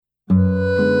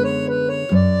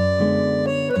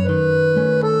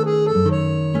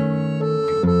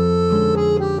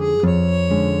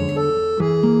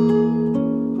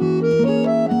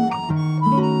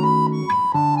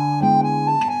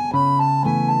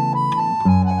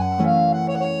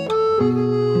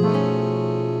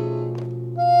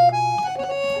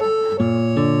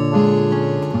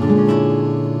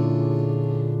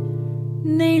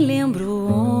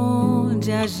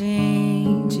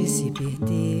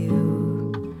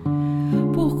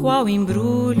Por qual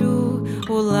embrulho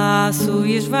o laço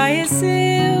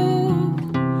esvaeceu,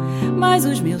 mas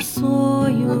os meus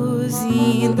sonhos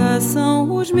ainda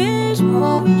são os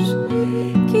mesmos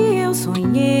que eu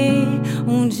sonhei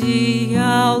um dia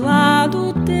ao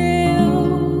lado teu.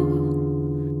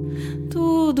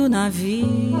 Tudo na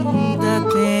vida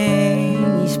tem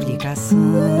explicação,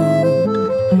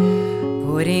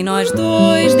 porém nós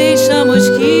dois deixamos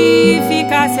que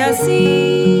ficasse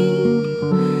assim.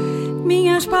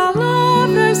 Minhas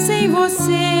palavras sem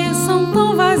você são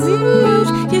tão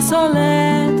vazias que só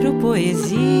letro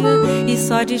poesia e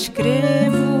só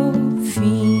descrevo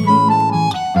fim.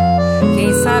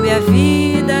 Quem sabe a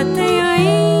vida tem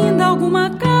ainda alguma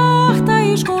carta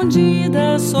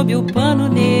escondida sob o pano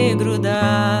negro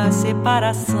da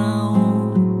separação.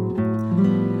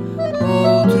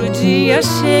 Outro dia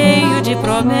cheio de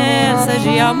promessas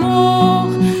de amor,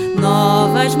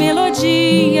 novas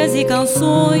melodias e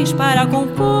canções para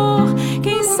compor.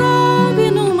 Quem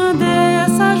sabe numa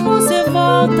dessas você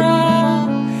volta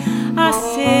a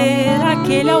ser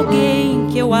aquele alguém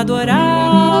que eu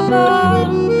adorava.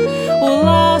 O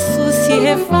laço se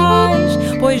refaz,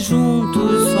 pois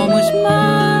juntos somos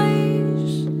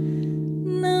mais.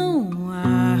 Não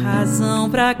há razão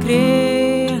pra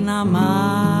crer na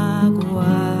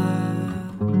mágoa.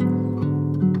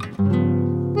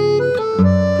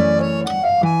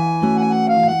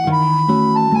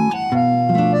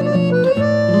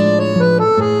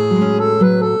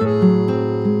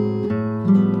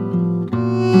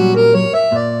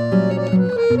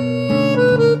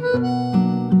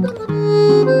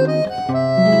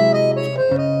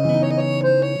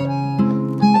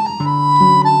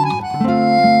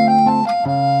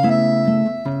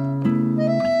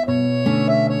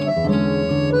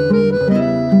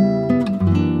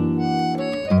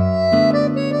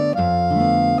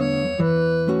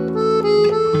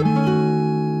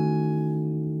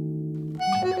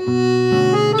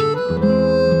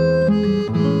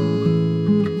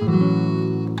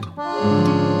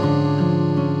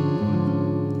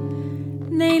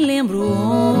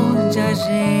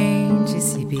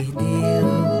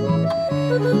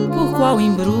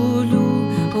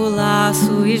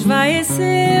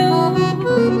 Esvaeceu,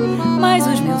 mas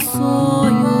os meus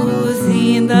sonhos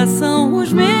ainda são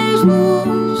os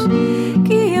mesmos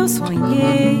que eu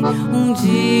sonhei um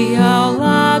dia ao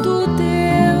lado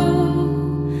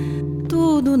teu.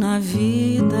 Tudo na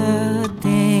vida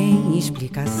tem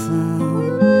explicação,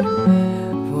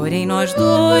 porém nós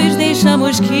dois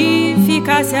deixamos que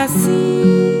ficasse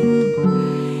assim.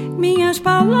 Minhas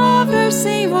palavras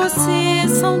sem você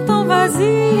são tão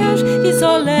vazias que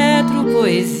só letro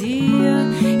poesia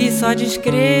e só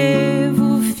descrevo